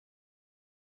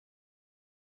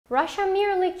Russia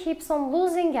merely keeps on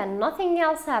losing and nothing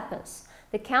else happens.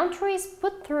 The country is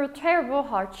put through terrible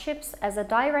hardships as a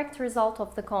direct result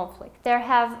of the conflict. There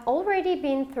have already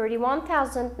been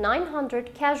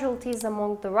 31,900 casualties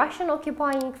among the Russian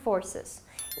occupying forces,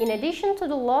 in addition to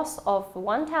the loss of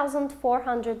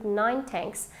 1,409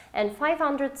 tanks and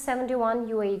 571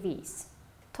 UAVs.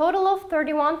 Total of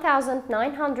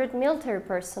 31,900 military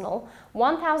personnel,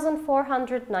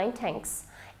 1,409 tanks,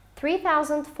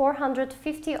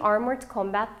 3,450 armored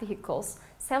combat vehicles,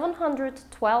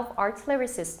 712 artillery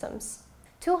systems,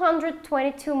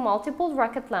 222 multiple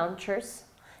rocket launchers,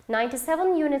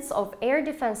 97 units of air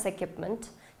defense equipment,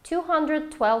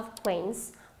 212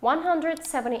 planes,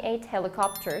 178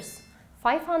 helicopters,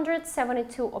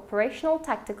 572 operational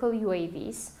tactical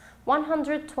UAVs,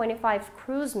 125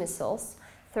 cruise missiles,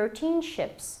 13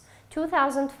 ships,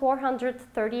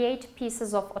 2,438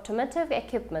 pieces of automotive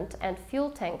equipment and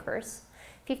fuel tankers,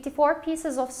 54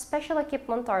 pieces of special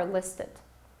equipment are listed.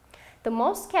 The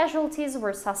most casualties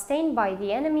were sustained by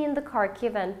the enemy in the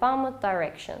Kharkiv and Bakhmut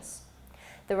directions.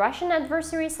 The Russian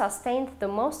adversary sustained the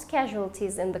most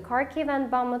casualties in the Kharkiv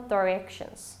and Bakhmut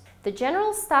directions. The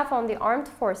General Staff on the Armed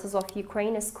Forces of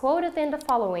Ukraine is quoted in the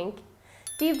following: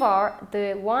 "We are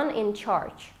the one in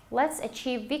charge. Let's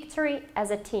achieve victory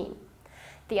as a team.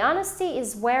 The honesty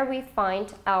is where we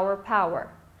find our power.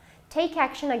 Take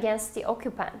action against the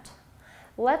occupant.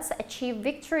 Let's achieve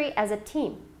victory as a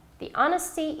team. The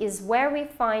honesty is where we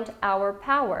find our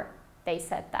power," they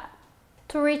said that.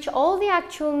 To reach all the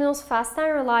actual news fast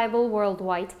and reliable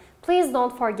worldwide, please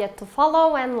don't forget to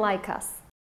follow and like us.